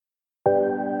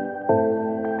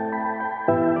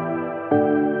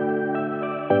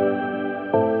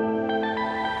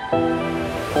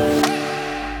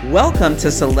Welcome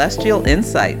to Celestial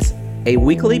Insights, a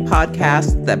weekly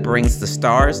podcast that brings the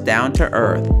stars down to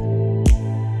earth.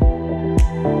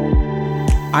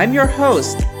 I'm your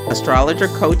host, astrologer,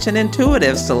 coach, and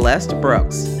intuitive Celeste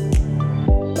Brooks.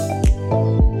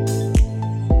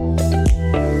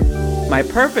 My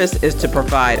purpose is to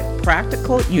provide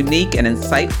practical, unique, and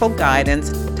insightful guidance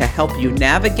to help you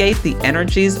navigate the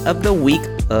energies of the week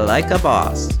like a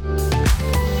boss.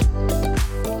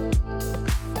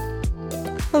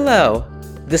 Hello,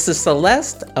 this is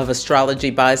Celeste of Astrology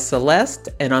by Celeste,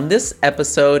 and on this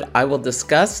episode, I will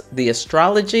discuss the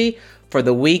astrology for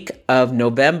the week of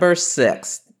November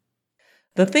 6th.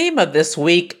 The theme of this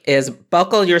week is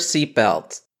Buckle Your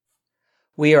Seatbelt.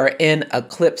 We are in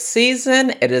eclipse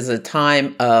season. It is a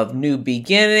time of new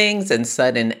beginnings and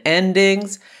sudden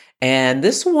endings, and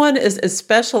this one is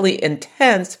especially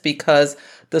intense because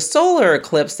the solar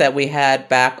eclipse that we had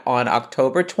back on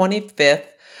October 25th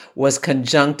was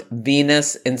conjunct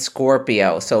Venus in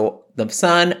Scorpio. So the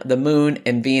sun, the moon,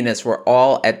 and Venus were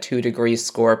all at 2 degrees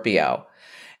Scorpio.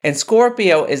 And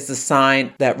Scorpio is the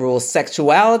sign that rules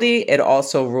sexuality. It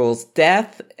also rules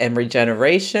death and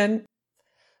regeneration.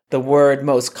 The word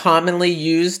most commonly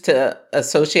used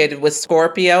associated with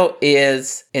Scorpio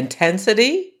is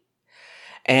intensity.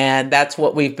 And that's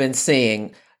what we've been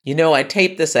seeing. You know, I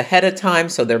taped this ahead of time,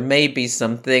 so there may be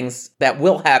some things that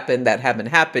will happen that haven't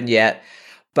happened yet.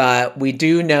 But we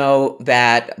do know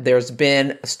that there's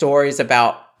been stories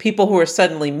about people who are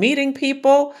suddenly meeting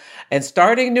people and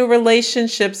starting new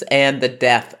relationships and the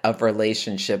death of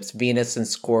relationships, Venus and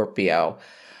Scorpio.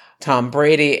 Tom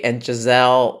Brady and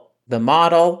Giselle, the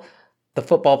model, the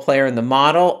football player and the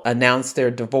model, announced their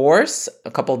divorce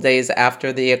a couple days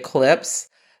after the eclipse.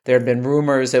 There had been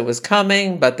rumors it was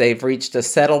coming, but they've reached a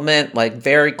settlement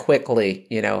very quickly,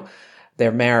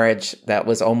 their marriage that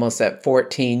was almost at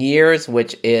 14 years,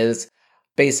 which is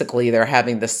basically they're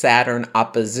having the Saturn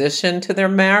opposition to their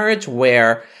marriage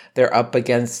where they're up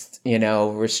against,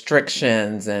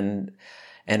 restrictions and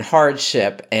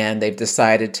hardship. And they've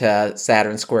decided to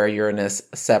Saturn square Uranus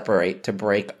separate to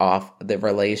break off the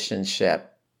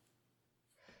relationship.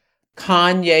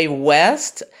 Kanye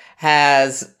West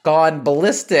has gone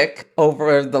ballistic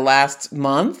over the last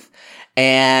month.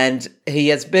 And he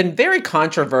has been very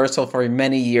controversial for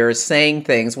many years, saying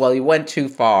things, he went too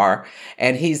far,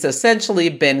 and he's essentially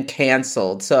been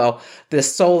canceled. So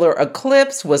this solar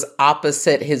eclipse was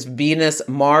opposite his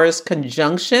Venus-Mars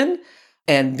conjunction,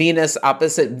 and Venus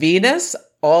opposite Venus.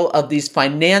 All of these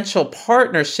financial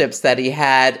partnerships that he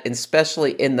had,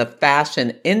 especially in the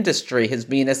fashion industry, his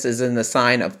Venus is in the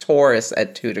sign of Taurus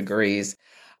at 2 degrees,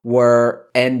 were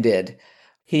ended.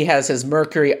 He has his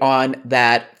Mercury on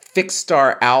that fixed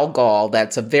star Algol,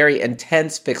 that's a very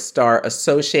intense fixed star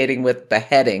associating with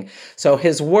beheading. So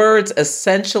his words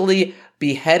essentially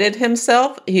beheaded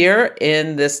himself here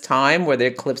in this time where the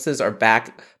eclipses are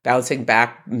bouncing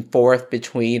back and forth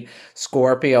between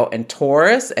Scorpio and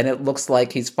Taurus. And it looks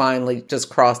like he's finally just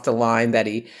crossed a line that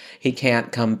he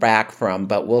can't come back from,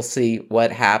 but we'll see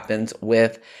what happens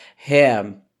with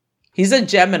him. He's a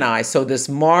Gemini, so this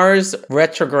Mars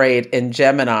retrograde in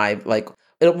Gemini,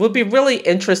 it would be really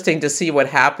interesting to see what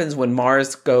happens when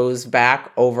Mars goes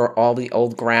back over all the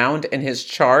old ground in his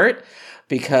chart,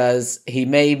 because he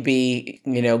may be,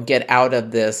 get out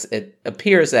of this. It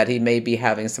appears that he may be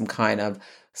having some kind of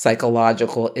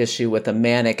psychological issue with a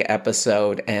manic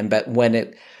episode, but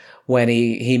when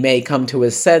he may come to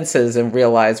his senses and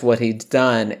realize what he's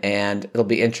done, and it'll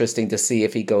be interesting to see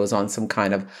if he goes on some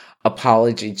kind of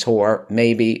apology tour.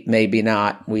 Maybe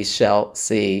not. We shall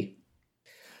see.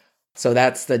 So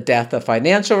that's the death of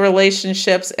financial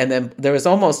relationships. And then there was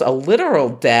almost a literal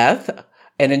death.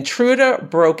 An intruder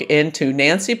broke into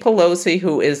Nancy Pelosi,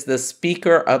 who is the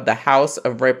Speaker of the House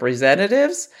of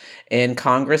Representatives in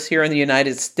Congress here in the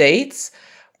United States,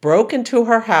 broke into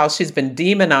her house. She's been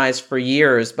demonized for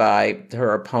years by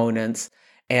her opponents.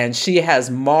 And she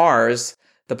has Mars,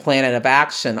 the planet of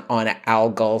action, on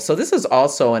Algol. So this is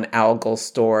also an Algol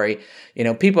story.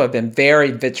 People have been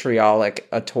very vitriolic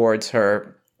towards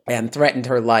her and threatened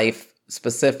her life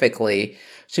specifically.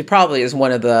 She probably is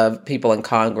one of the people in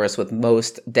Congress with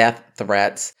most death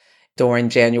threats. During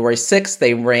January 6th,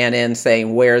 they ran in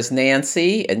saying, "Where's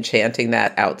Nancy?" and chanting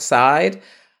that outside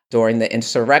during the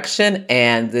insurrection.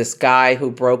 And this guy who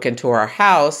broke into her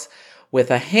house with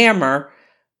a hammer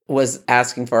was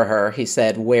asking for her. He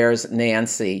said, "Where's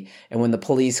Nancy?" And when the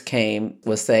police came,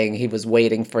 was saying he was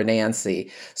waiting for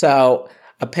Nancy. So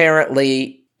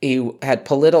apparently he had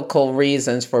political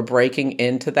reasons for breaking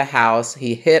into the house.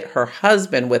 He hit her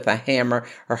husband with a hammer.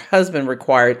 Her husband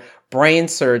required brain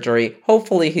surgery.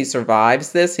 Hopefully he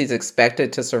survives this. He's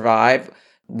expected to survive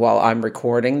while I'm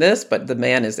recording this, but the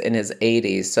man is in his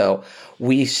 80s, so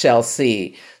we shall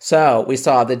see. So we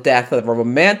saw the death of a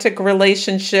romantic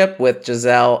relationship with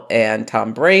Giselle and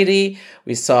Tom Brady.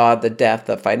 We saw the death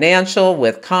of financial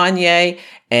with Kanye,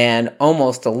 and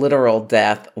almost a literal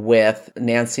death with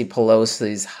Nancy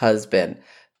Pelosi's husband.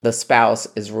 The spouse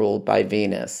is ruled by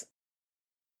Venus.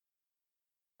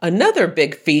 Another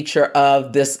big feature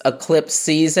of this eclipse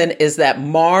season is that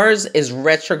Mars is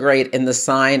retrograde in the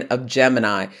sign of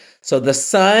Gemini. So the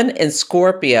sun in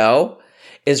Scorpio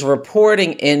is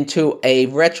reporting into a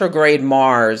retrograde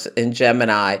Mars in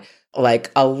Gemini.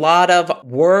 Like a lot of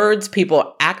words,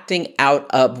 people acting out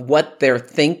of what they're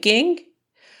thinking.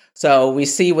 So we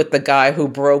see with the guy who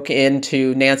broke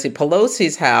into Nancy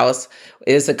Pelosi's house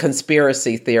is a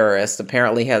conspiracy theorist.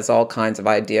 Apparently has all kinds of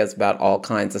ideas about all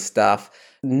kinds of stuff.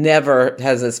 Never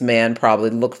has this man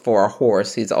probably looked for a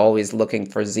horse. He's always looking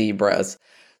for zebras.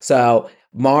 So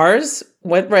Mars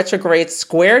went retrograde,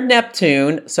 square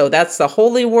Neptune. So that's the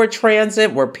Holy War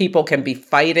transit where people can be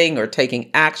fighting or taking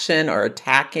action or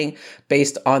attacking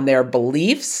based on their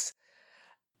beliefs.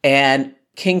 And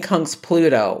quincunx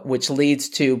Pluto, which leads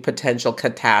to potential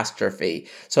catastrophe.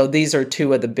 So these are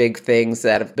two of the big things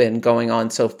that have been going on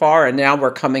so far. And now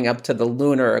we're coming up to the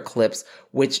lunar eclipse,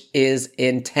 which is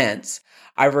intense.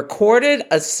 I recorded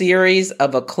a series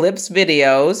of eclipse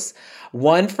videos,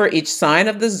 one for each sign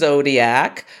of the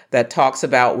zodiac that talks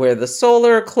about where the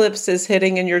solar eclipse is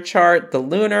hitting in your chart, the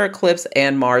lunar eclipse,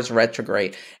 and Mars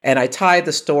retrograde. And I tie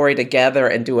the story together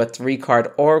and do a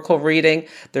 3-card oracle reading.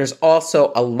 There's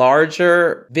also a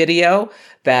larger video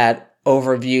that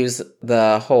overviews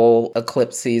the whole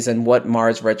eclipse season, what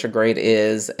Mars retrograde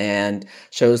is, and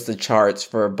shows the charts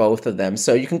for both of them.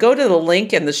 So you can go to the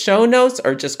link in the show notes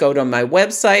or just go to my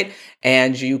website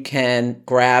and you can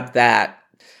grab that.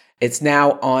 It's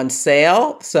now on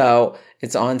sale. So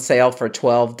it's on sale for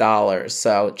 $12.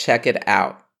 So check it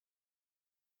out.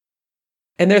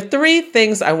 And there are 3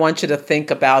 things I want you to think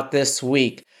about this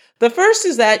week. The first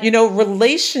is that,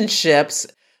 relationships,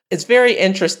 it's very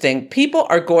interesting. People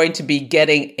are going to be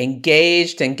getting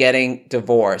engaged and getting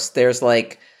divorced. There's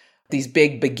like these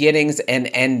big beginnings and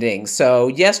endings. So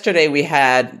yesterday we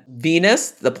had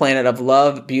Venus, the planet of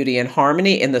love, beauty, and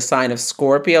harmony in the sign of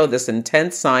Scorpio, this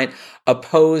intense sign,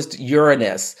 opposed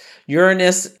Uranus.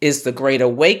 Uranus is the great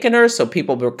awakener. So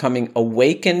people becoming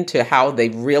awakened to how they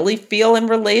really feel in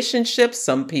relationships.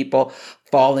 Some people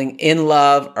falling in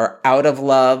love or out of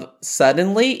love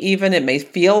suddenly, even it may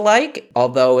feel like,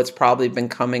 although it's probably been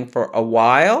coming for a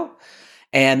while.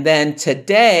 And then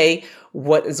today,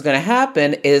 what is going to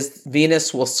happen is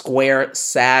Venus will square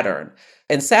Saturn.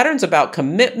 And Saturn's about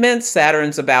commitment.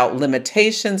 Saturn's about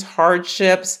limitations,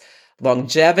 hardships,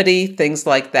 longevity, things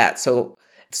like that. So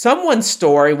someone's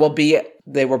story will be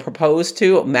they were proposed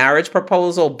to, marriage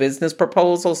proposal, business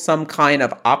proposal, some kind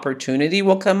of opportunity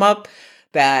will come up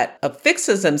that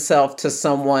affixes himself to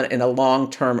someone in a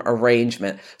long-term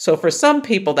arrangement. So for some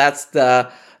people, that's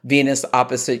the Venus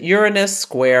opposite Uranus,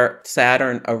 square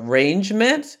Saturn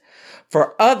arrangement.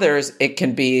 For others, it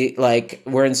can be like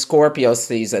we're in Scorpio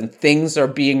season. Things are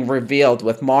being revealed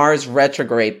with Mars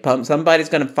retrograde. Somebody's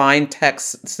going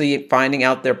to finding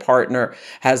out their partner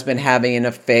has been having an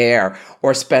affair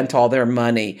or spent all their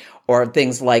money or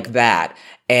things like that.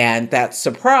 And that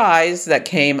surprise that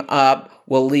came up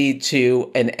will lead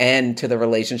to an end to the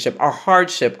relationship, or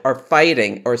hardship, or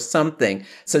fighting, or something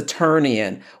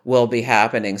Saturnian will be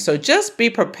happening. So just be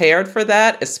prepared for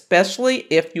that, especially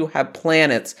if you have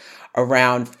planets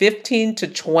around 15 to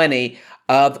 20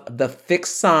 of the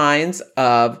fixed signs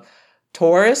of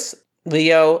Taurus,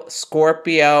 Leo,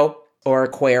 Scorpio, or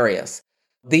Aquarius.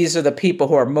 These are the people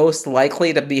who are most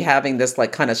likely to be having this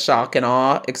like kind of shock and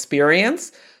awe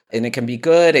experience. And it can be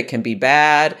good, it can be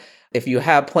bad. If you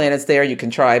have planets there, you can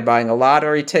try buying a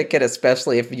lottery ticket,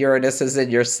 especially if Uranus is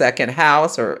in your 2nd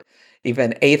house or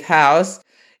even 8th house.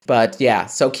 But yeah,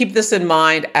 so keep this in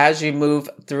mind as you move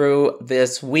through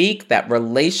this week, that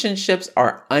relationships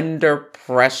are under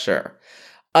pressure.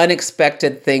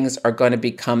 Unexpected things are going to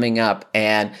be coming up,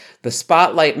 and the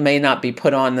spotlight may not be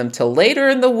put on them till later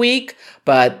in the week,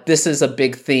 but this is a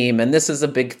big theme, and this is a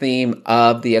big theme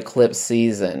of the eclipse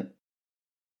season.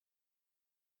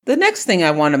 The next thing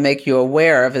I want to make you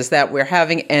aware of is that we're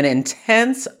having an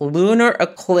intense lunar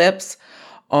eclipse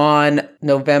on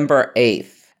November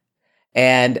 8th.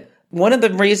 And one of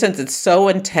the reasons it's so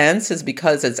intense is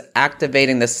because it's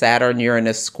activating the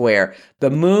Saturn-Uranus square.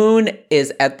 The moon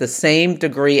is at the same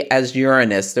degree as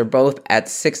Uranus. They're both at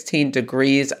 16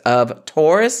 degrees of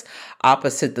Taurus,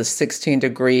 opposite the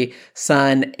 16-degree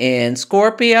sun in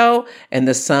Scorpio. And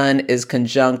the sun is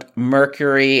conjunct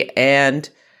Mercury and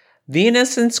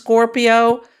Venus in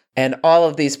Scorpio, and all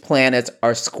of these planets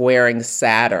are squaring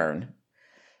Saturn.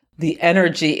 The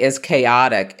energy is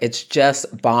chaotic. It's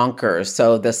just bonkers.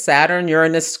 So the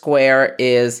Saturn-Uranus square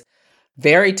is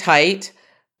very tight.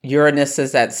 Uranus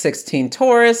is at 16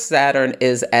 Taurus. Saturn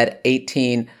is at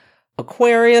 18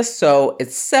 Aquarius. So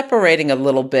it's separating a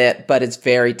little bit, but it's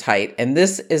very tight. And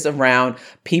this is around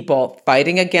people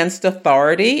fighting against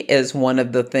authority is one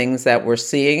of the things that we're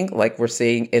seeing, like we're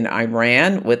seeing in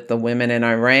Iran with the women in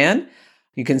Iran.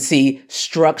 You can see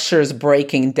structures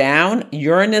breaking down.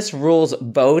 Uranus rules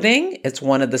voting. It's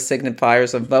one of the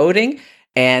signifiers of voting.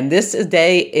 And this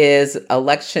day is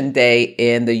election day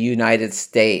in the United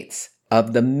States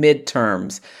of the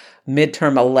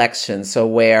midterm elections. So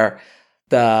where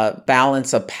the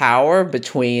balance of power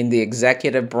between the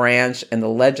executive branch and the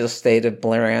legislative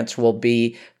branch will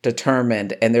be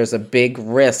determined. And there's a big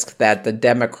risk that the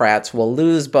Democrats will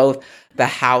lose both the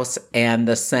House and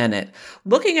the Senate.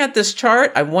 Looking at this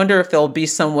chart, I wonder if it'll be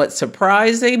somewhat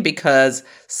surprising because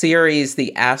Ceres,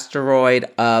 the asteroid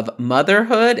of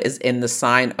motherhood, is in the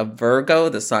sign of Virgo,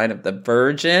 the sign of the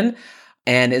Virgin,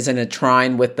 and is in a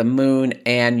trine with the moon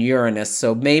and Uranus.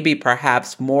 So maybe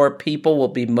perhaps more people will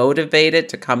be motivated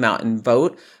to come out and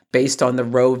vote based on the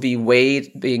Roe v.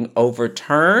 Wade being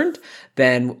overturned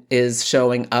than is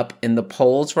showing up in the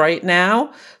polls right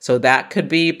now. So that could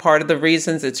be part of the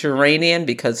reasons it's Uranian,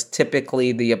 because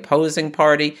typically the opposing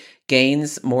party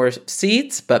gains more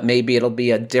seats, but maybe it'll be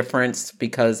a difference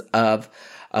because of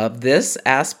this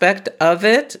aspect of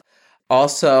it.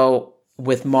 Also,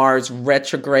 with Mars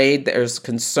retrograde, there's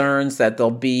concerns that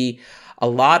there'll be a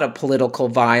lot of political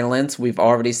violence. We've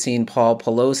already seen Paul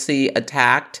Pelosi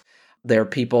attacked. There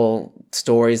are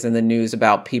stories in the news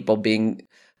about people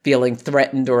feeling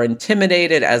threatened or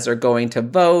intimidated as they're going to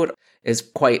vote is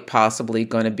quite possibly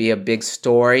going to be a big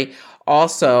story.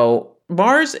 Also,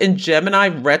 Mars in Gemini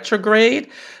retrograde,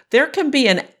 there can be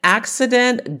an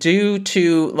accident due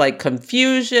to like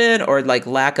confusion or like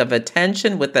lack of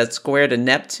attention with that square to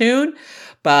Neptune,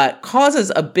 but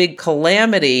causes a big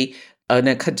calamity and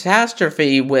a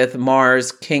catastrophe with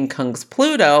Mars quincunx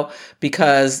Pluto,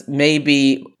 because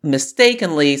maybe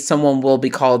mistakenly someone will be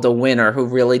called a winner who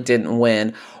really didn't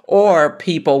win, or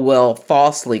people will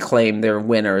falsely claim they're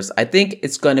winners. I think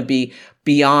it's going to be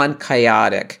beyond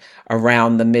chaotic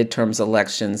around the midterms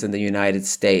elections in the United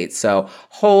States. So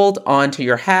hold on to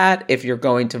your hat. If you're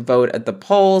going to vote at the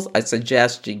polls, I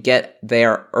suggest you get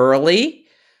there early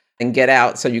and get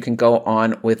out so you can go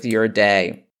on with your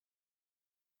day.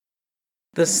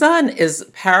 The sun is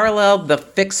parallel the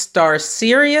fixed star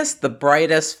Sirius, the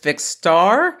brightest fixed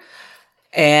star.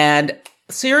 And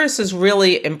Sirius is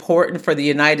really important for the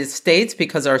United States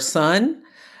because our sun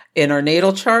in our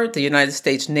natal chart, the United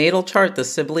States natal chart, the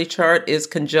Sibley chart, is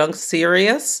conjunct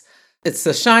Sirius. It's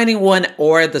the shining one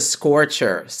or the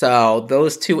scorcher. So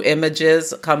those two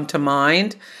images come to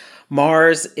mind.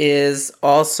 Mars is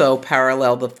also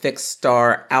parallel the fixed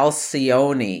star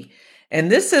Alcyone. And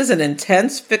this is an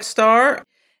intense fixed star.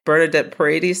 Bernadette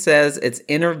Paredes says it's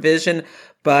inner vision,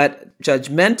 but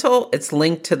judgmental. It's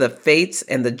linked to the fates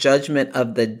and the judgment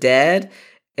of the dead.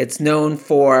 It's known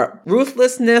for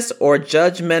ruthlessness or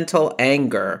judgmental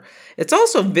anger. It's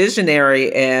also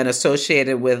visionary and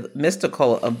associated with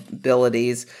mystical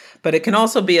abilities, but it can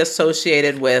also be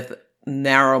associated with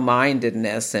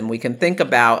narrow-mindedness. And we can think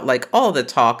about like all the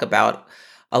talk about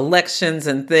elections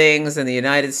and things in the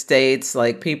United States,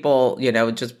 like people,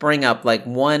 just bring up like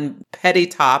one petty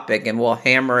topic and we'll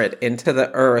hammer it into the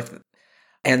earth.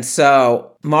 And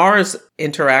so Mars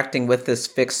interacting with this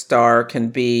fixed star can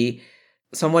be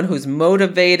someone who's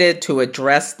motivated to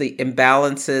address the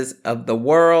imbalances of the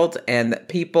world and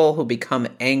people who become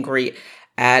angry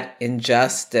at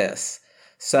injustice.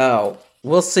 So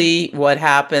we'll see what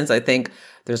happens. I think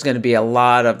there's going to be a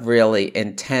lot of really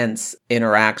intense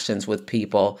interactions with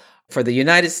people. For the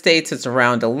United States, it's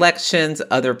around elections.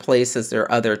 Other places, there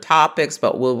are other topics,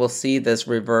 but we will see this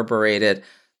reverberated,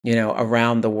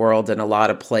 around the world in a lot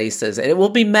of places. And it will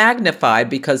be magnified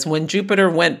because when Jupiter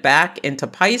went back into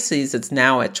Pisces, it's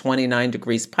now at 29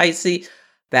 degrees Pisces.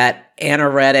 That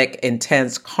anaretic,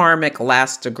 intense, karmic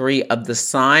last degree of the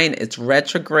sign, it's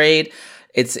retrograde.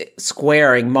 It's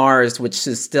squaring Mars, which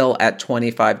is still at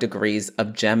 25 degrees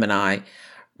of Gemini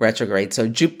retrograde. So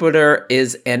Jupiter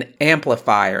is an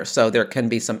amplifier. So there can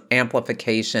be some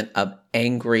amplification of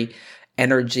angry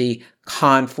energy,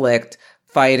 conflict,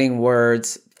 fighting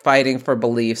words, fighting for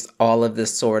beliefs, all of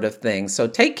this sort of thing. So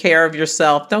take care of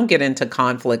yourself. Don't get into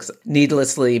conflicts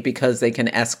needlessly because they can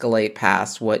escalate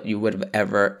past what you would have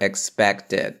ever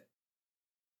expected.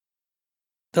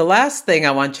 The last thing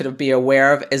I want you to be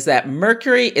aware of is that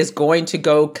Mercury is going to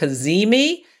go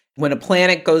cazimi. When a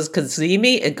planet goes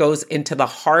cazimi, it goes into the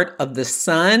heart of the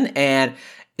sun and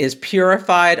is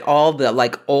purified. All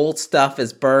the old stuff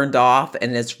is burned off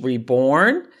and it's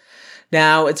reborn.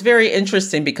 Now, it's very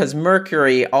interesting because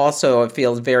Mercury also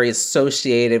feels very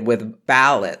associated with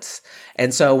ballots.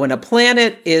 And so when a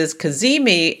planet is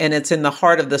cazimi and it's in the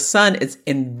heart of the sun, it's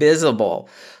invisible.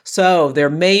 So there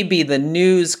may be the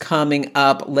news coming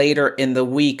up later in the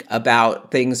week about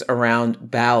things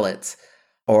around ballots,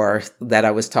 or that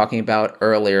I was talking about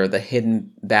earlier, the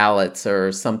hidden ballots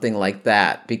or something like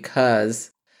that,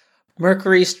 because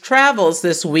Mercury's travels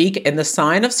this week in the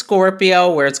sign of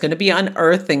Scorpio, where it's going to be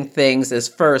unearthing things. Is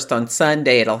first on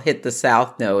Sunday, it'll hit the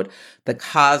south node, the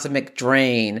cosmic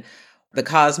drain, the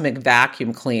cosmic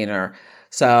vacuum cleaner.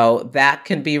 So that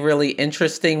can be really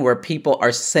interesting, where people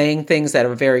are saying things that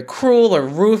are very cruel or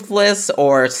ruthless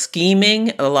or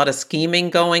scheming, a lot of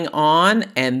scheming going on.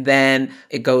 And then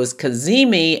it goes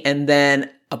cazimi and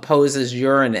then opposes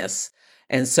Uranus.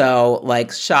 And so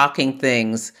shocking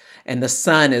things. And the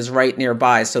sun is right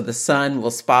nearby. So the sun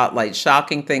will spotlight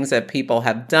shocking things that people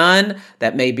have done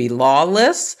that may be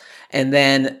lawless. And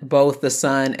then both the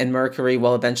sun and Mercury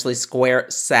will eventually square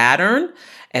Saturn.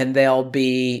 And there'll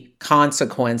be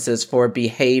consequences for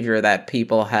behavior that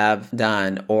people have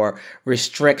done or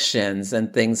restrictions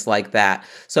and things like that.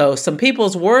 So some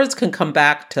people's words can come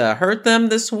back to hurt them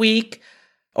this week,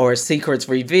 or secrets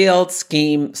revealed,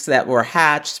 schemes that were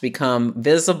hatched become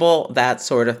visible. That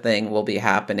sort of thing will be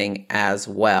happening as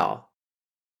well.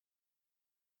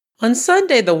 On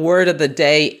Sunday, the word of the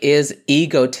day is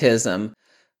egotism.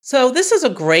 So this is a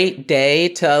great day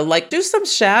to do some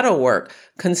shadow work.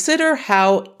 Consider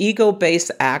how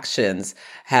ego-based actions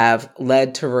have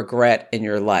led to regret in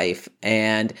your life.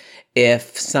 And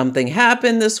if something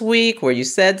happened this week where you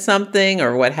said something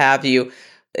or what have you,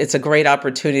 it's a great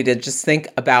opportunity to just think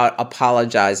about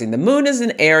apologizing. The moon is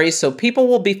in Aries, so people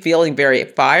will be feeling very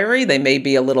fiery. They may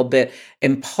be a little bit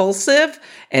impulsive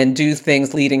and do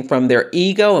things leading from their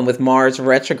ego. And with Mars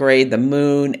retrograde, the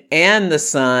moon and the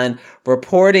sun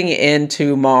reporting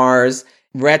into Mars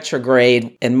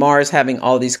retrograde and Mars having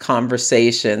all these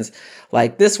conversations,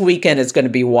 this weekend is going to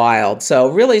be wild. So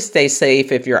really stay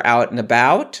safe if you're out and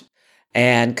about.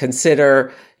 And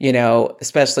consider,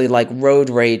 especially road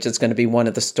rage is going to be one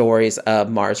of the stories of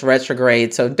Mars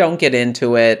retrograde. So don't get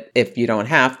into it if you don't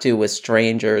have to with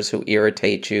strangers who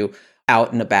irritate you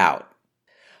out and about.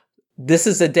 This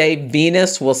is a day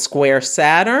Venus will square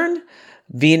Saturn.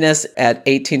 Venus at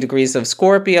 18 degrees of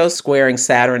Scorpio, squaring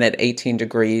Saturn at 18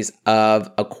 degrees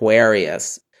of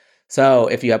Aquarius. So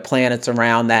if you have planets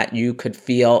around that, you could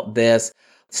feel this.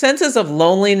 Senses of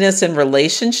loneliness in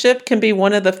relationship can be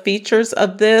one of the features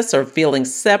of this, or feeling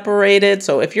separated.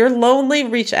 So if you're lonely,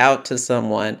 reach out to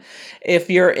someone. If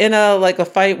you're in a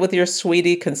fight with your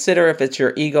sweetie, consider if it's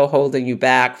your ego holding you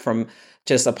back from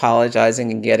just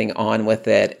apologizing and getting on with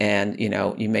it. And,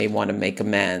 you may want to make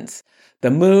amends. The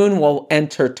moon will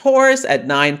enter Taurus at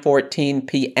 9:14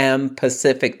 p.m.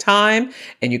 Pacific time,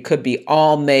 and you could be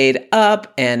all made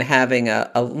up and having a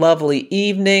lovely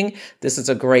evening. This is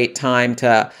a great time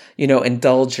to,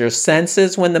 indulge your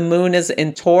senses when the moon is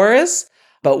in Taurus.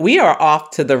 But we are off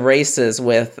to the races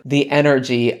with the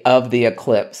energy of the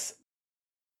eclipse.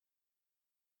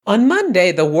 On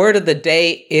Monday, the word of the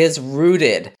day is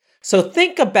rooted. So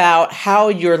think about how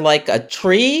you're like a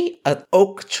tree, an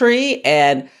oak tree,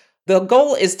 and the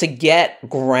goal is to get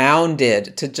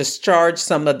grounded, to discharge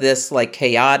some of this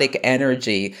chaotic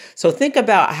energy. So think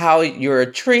about how you're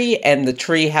a tree and the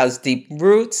tree has deep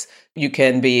roots. You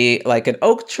can be like an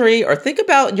oak tree, or think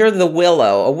about you're the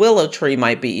willow. A willow tree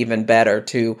might be even better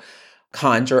to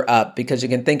conjure up, because you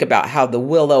can think about how the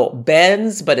willow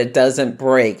bends, but it doesn't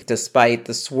break despite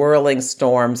the swirling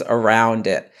storms around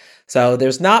it. So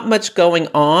there's not much going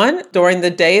on during the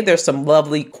day. There's some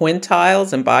lovely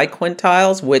quintiles and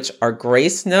biquintiles, which are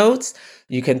grace notes.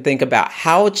 You can think about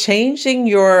how changing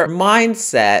your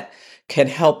mindset can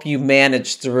help you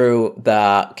manage through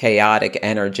the chaotic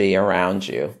energy around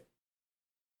you.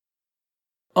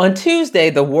 On Tuesday,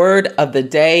 the word of the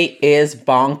day is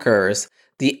bonkers.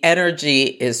 The energy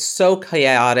is so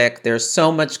chaotic. There's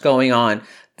so much going on.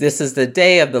 This is the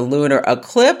day of the lunar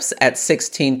eclipse at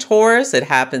 16 Taurus. It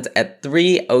happens at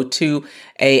 3:02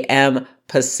 a.m.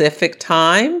 Pacific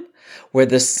time, where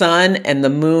the sun and the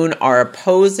moon are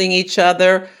opposing each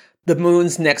other. The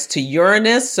moon's next to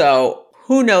Uranus, so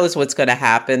who knows what's going to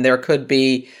happen. There could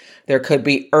be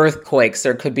earthquakes.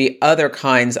 There could be other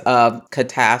kinds of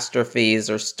catastrophes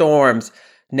or storms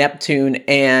Neptune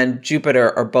and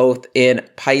Jupiter are both in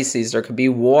Pisces. There could be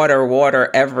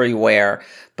water everywhere,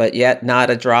 but yet not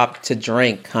a drop to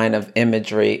drink kind of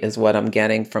imagery is what I'm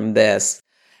getting from this.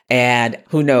 And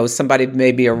who knows, somebody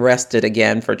may be arrested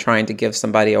again for trying to give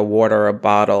somebody a water or a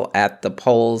bottle at the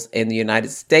polls in the United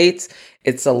States.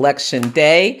 It's election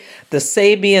day. The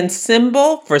Sabian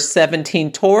symbol for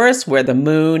 17 Taurus, where the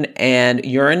moon and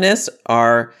Uranus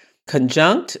are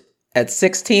conjunct at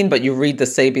 16, but you read the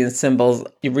Sabian symbols,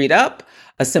 you read up.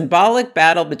 A symbolic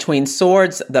battle between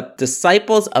swords, the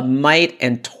disciples of might,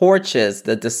 and torches,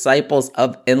 the disciples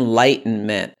of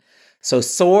enlightenment. So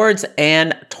swords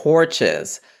and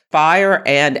torches. Fire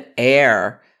and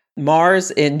air, Mars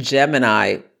in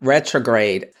Gemini,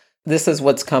 retrograde. This is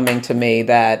what's coming to me,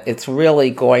 that it's really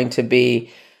going to be,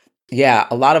 a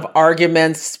lot of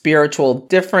arguments, spiritual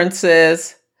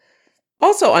differences.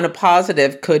 Also, on a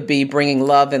positive, could be bringing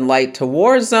love and light to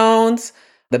war zones,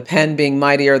 the pen being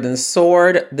mightier than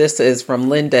sword. This is from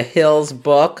Linda Hill's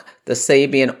book, The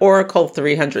Sabian Oracle,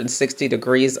 360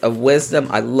 Degrees of Wisdom.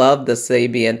 I love the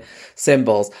Sabian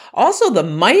symbols. Also, the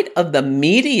might of the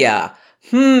media.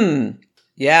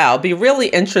 It'll be really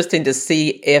interesting to see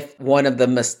if one of the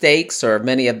mistakes or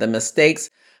many of the mistakes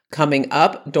coming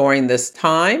up during this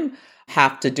time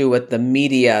have to do with the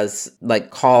media's,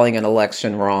 like calling an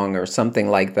election wrong or something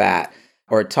like that,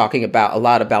 or talking about a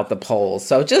lot about the polls.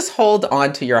 So just hold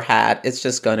on to your hat. It's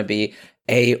just going to be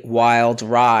a wild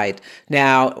ride.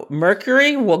 Now,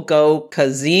 Mercury will go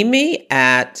Cazimi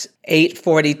at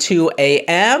 8:42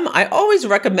 a.m. I always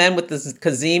recommend with this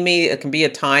Cazimi, it can be a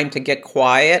time to get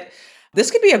quiet. This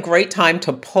could be a great time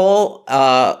to pull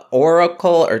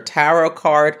oracle or tarot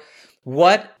card.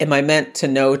 What am I meant to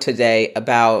know today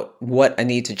about what I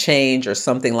need to change or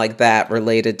something like that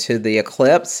related to the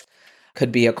eclipse?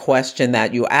 Could be a question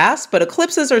that you ask, but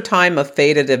eclipses are time of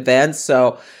fated events,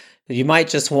 so you might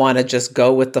just want to just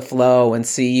go with the flow and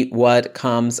see what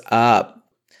comes up.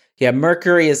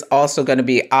 Mercury is also going to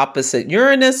be opposite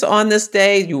Uranus on this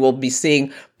day. You will be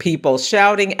seeing people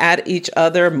shouting at each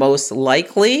other, most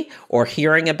likely, or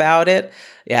hearing about it.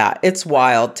 It's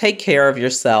wild. Take care of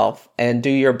yourself and do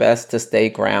your best to stay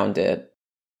grounded.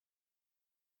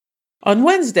 On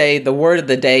Wednesday, the word of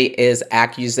the day is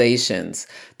accusations.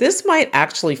 This might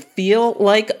actually feel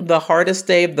like the hardest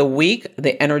day of the week.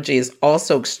 The energy is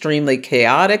also extremely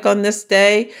chaotic on this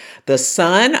day. The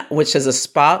sun, which is a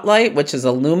spotlight, which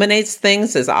illuminates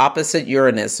things, is opposite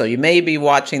Uranus. So you may be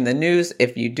watching the news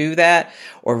if you do that,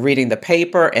 or reading the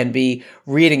paper and be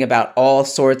reading about all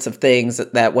sorts of things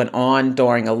that went on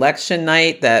during election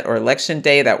night or election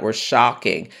day that were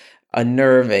shocking,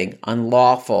 unnerving,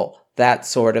 unlawful, that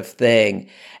sort of thing.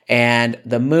 And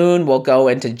the moon will go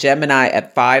into Gemini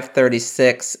at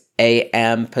 5:36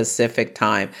 a.m. Pacific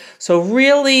time. So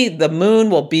really, the moon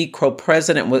will be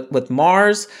co-president with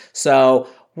Mars. So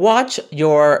watch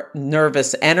your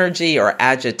nervous energy or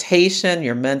agitation,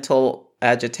 your mental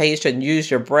agitation.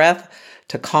 Use your breath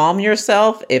to calm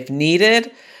yourself if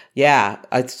needed.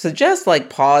 I suggest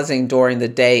pausing during the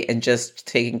day and just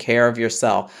taking care of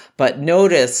yourself. But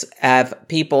notice if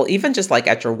people, even just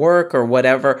at your work or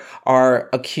whatever, are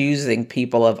accusing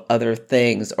people of other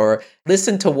things, or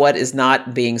listen to what is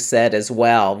not being said as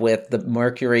well. With the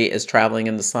Mercury is traveling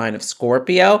in the sign of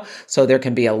Scorpio, so there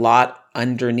can be a lot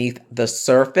underneath the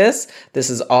surface. This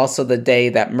is also the day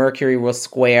that Mercury will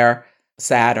square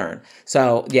Saturn.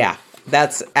 So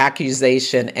that's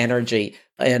accusation energy.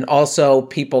 And also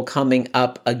people coming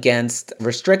up against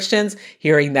restrictions,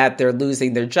 hearing that they're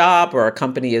losing their job or a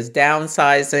company is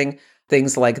downsizing,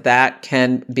 things like that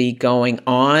can be going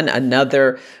on.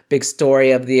 Another big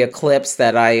story of the eclipse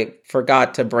that I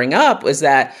forgot to bring up was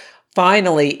that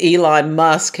finally Elon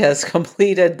Musk has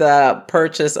completed the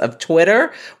purchase of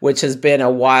Twitter, which has been a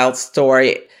wild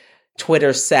story.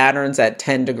 Twitter Saturn's at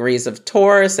 10 degrees of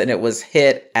Taurus, and it was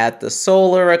hit at the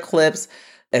solar eclipse.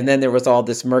 And then there was all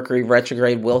this Mercury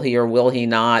retrograde. Will he or will he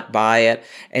not buy it?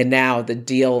 And now the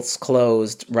deal's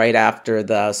closed right after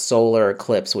the solar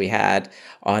eclipse we had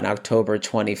on October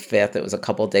 25th. It was a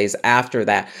couple days after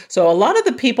that. So a lot of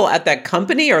the people at that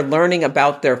company are learning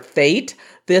about their fate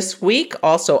this week.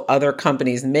 Also, other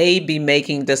companies may be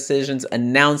making decisions,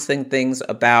 announcing things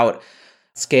about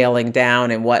scaling down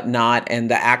and whatnot,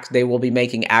 and they will be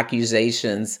making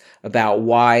accusations about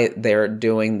why they're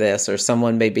doing this, or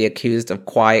someone may be accused of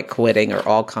quiet quitting or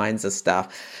all kinds of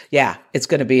stuff. It's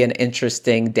going to be an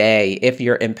interesting day. If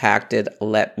you're impacted,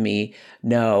 let me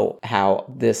know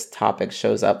how this topic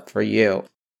shows up for you.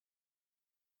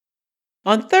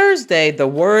 On Thursday, the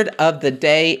word of the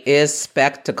day is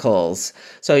spectacles.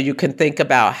 So you can think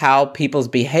about how people's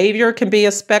behavior can be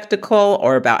a spectacle,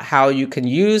 or about how you can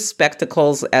use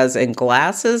spectacles as in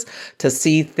glasses to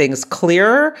see things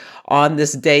clearer. On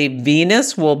this day,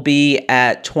 Venus will be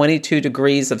at 22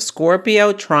 degrees of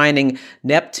Scorpio, trining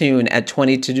Neptune at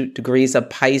 22 degrees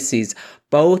of Pisces,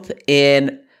 both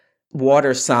in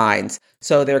water signs.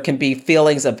 So there can be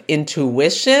feelings of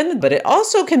intuition, but it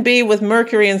also can be with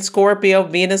Mercury and Scorpio,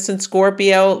 Venus and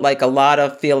Scorpio, like a lot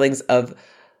of feelings of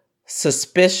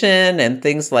suspicion and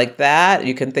things like that.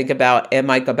 You can think about, am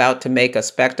I about to make a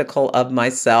spectacle of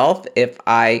myself if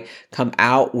I come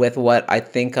out with what I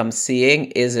think I'm seeing?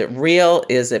 Is it real?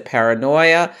 Is it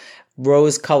paranoia?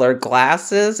 Rose-colored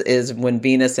glasses is when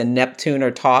Venus and Neptune are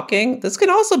talking. This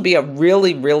can also be a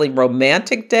really, really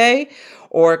romantic day,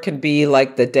 or it can be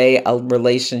like the day a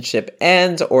relationship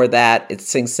ends, or that it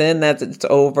sinks in that it's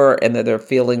over and that there are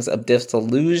feelings of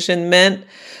disillusionment.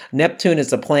 Neptune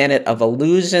is a planet of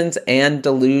illusions and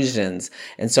delusions.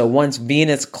 And so once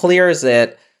Venus clears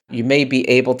it, you may be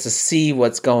able to see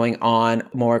what's going on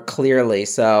more clearly.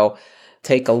 So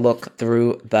take a look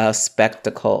through the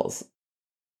spectacles.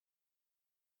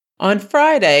 On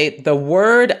Friday, the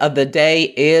word of the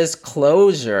day is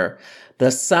closure. The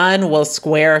sun will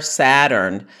square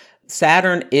Saturn.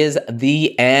 Saturn is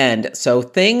the end. So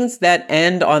things that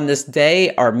end on this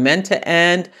day are meant to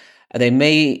end. They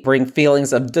may bring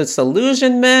feelings of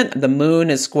disillusionment. The moon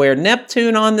is square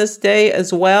Neptune on this day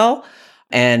as well.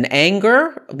 And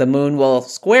anger. The moon will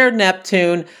square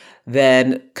Neptune,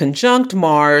 then conjunct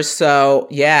Mars. So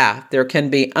yeah, there can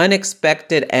be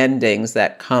unexpected endings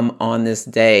that come on this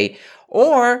day.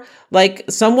 Or like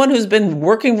someone who's been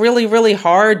working really, really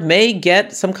hard may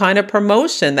get some kind of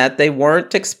promotion that they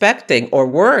weren't expecting or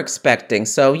were expecting.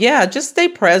 So yeah, just stay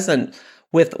present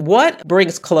with what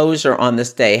brings closure on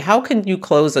this day. How can you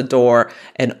close a door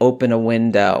and open a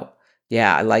window?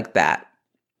 Yeah, I like that.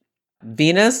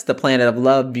 Venus, the planet of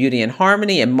love, beauty, and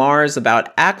harmony, and Mars,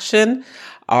 about action,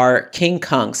 are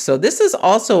quincunx. So this is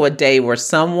also a day where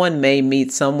someone may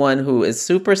meet someone who is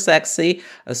super sexy,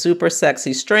 a super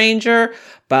sexy stranger,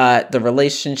 but the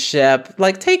relationship,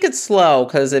 like, take it slow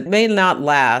because it may not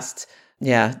last.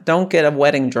 Yeah, don't get a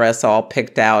wedding dress all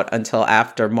picked out until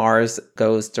after Mars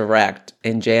goes direct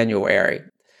in January.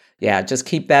 Yeah, just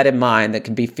keep that in mind. That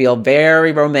can feel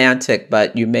very romantic,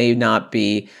 but you may not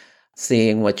be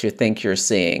seeing what you think you're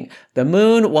seeing. The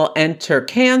moon will enter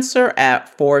Cancer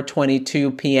at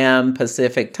 4:22 p.m.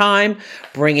 Pacific time,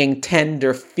 bringing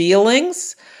tender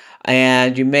feelings.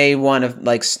 And you may want to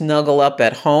like snuggle up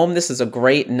at home. This is a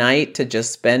great night to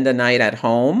just spend a night at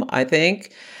home, I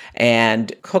think,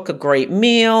 and cook a great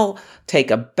meal, take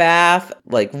a bath,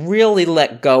 like really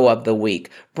let go of the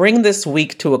week. Bring this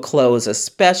week to a close,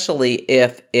 especially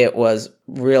if it was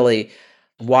really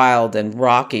wild and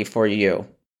rocky for you.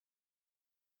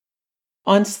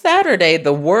 On Saturday,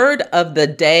 the word of the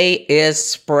day is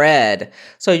spread.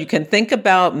 So you can think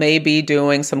about maybe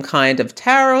doing some kind of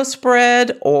tarot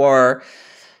spread, or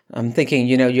I'm thinking,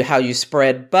 how you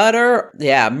spread butter.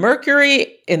 Yeah,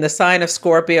 Mercury in the sign of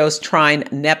Scorpio is trine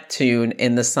Neptune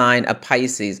in the sign of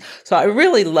Pisces. So I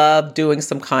really love doing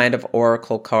some kind of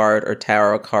oracle card or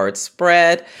tarot card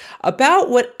spread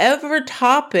about whatever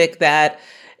topic that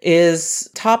is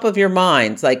top of your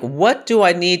mind. Like, what do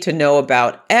I need to know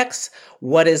about X?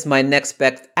 What is my next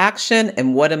best action?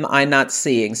 And what am I not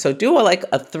seeing? So do a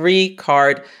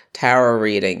 3-card tarot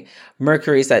reading.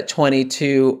 Mercury's at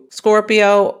 22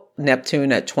 Scorpio,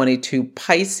 Neptune at 22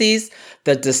 Pisces.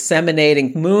 The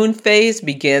disseminating moon phase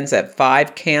begins at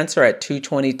 5 Cancer at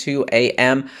 2:22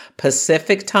 a.m.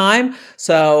 Pacific time.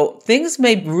 So things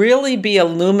may really be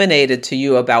illuminated to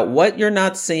you about what you're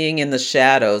not seeing in the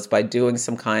shadows by doing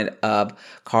some kind of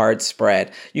card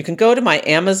spread. You can go to my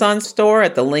Amazon store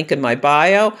at the link in my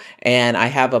bio, and I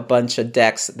have a bunch of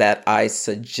decks that I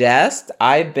suggest.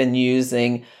 I've been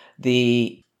using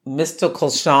the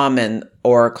Mystical Shaman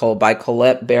Oracle by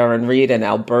Colette Baron-Reid and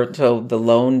Alberto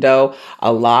Villoldo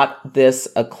a lot this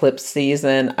eclipse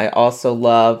season. I also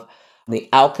love the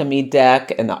Alchemy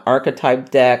deck and the Archetype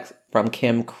deck from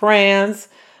Kim Kranz.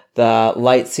 The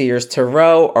Light Seers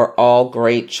Tarot are all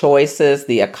great choices.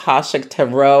 The Akashic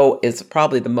Tarot is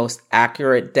probably the most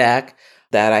accurate deck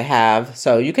that I have.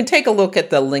 So you can take a look at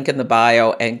the link in the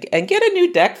bio and get a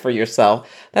new deck for yourself.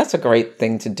 That's a great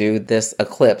thing to do this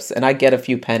eclipse. And I get a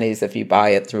few pennies if you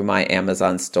buy it through my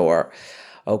Amazon store.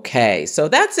 Okay, so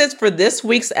that's it for this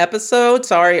week's episode.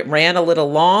 Sorry it ran a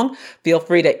little long. Feel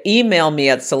free to email me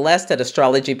at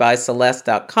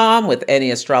celeste@astrologybyceleste.com with any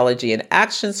astrology and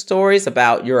action stories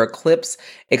about your eclipse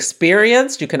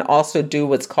experience. You can also do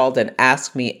what's called an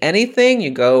Ask Me Anything.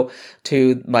 You go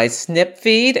to my Snip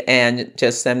feed and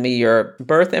just send me your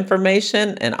birth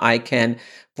information and I can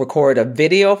record a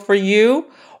video for you,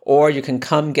 or you can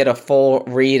come get a full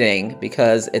reading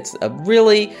because it's a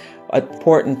really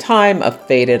important time of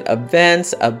fated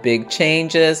events, of big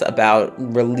changes, about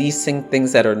releasing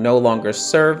things that are no longer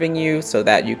serving you so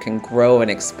that you can grow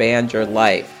and expand your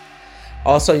life.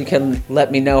 Also, you can let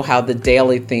me know how the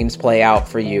daily themes play out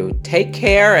for you. Take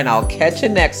care, and I'll catch you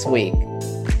next week.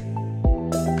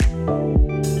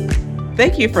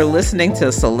 Thank you for listening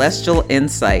to Celestial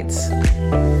Insights.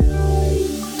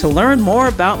 To learn more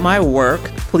about my work,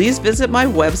 please visit my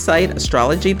website,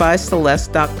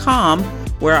 astrologybyceleste.com,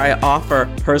 where I offer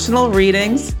personal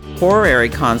readings, horary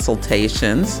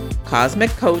consultations, cosmic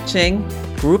coaching,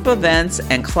 group events,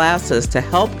 and classes to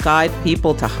help guide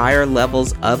people to higher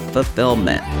levels of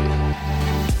fulfillment.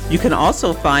 You can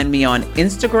also find me on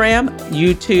Instagram,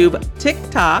 YouTube,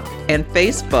 TikTok, and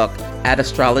Facebook at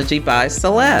Astrology by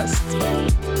Celeste.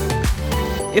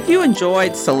 If you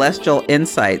enjoyed Celestial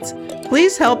Insights,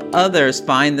 please help others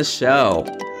find the show.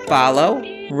 Follow,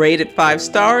 rate it 5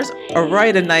 stars, or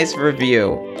write a nice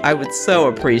review. I would so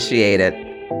appreciate it.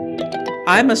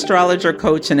 I'm astrologer,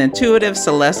 coach, and intuitive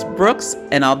Celeste Brooks,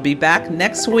 and I'll be back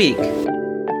next week.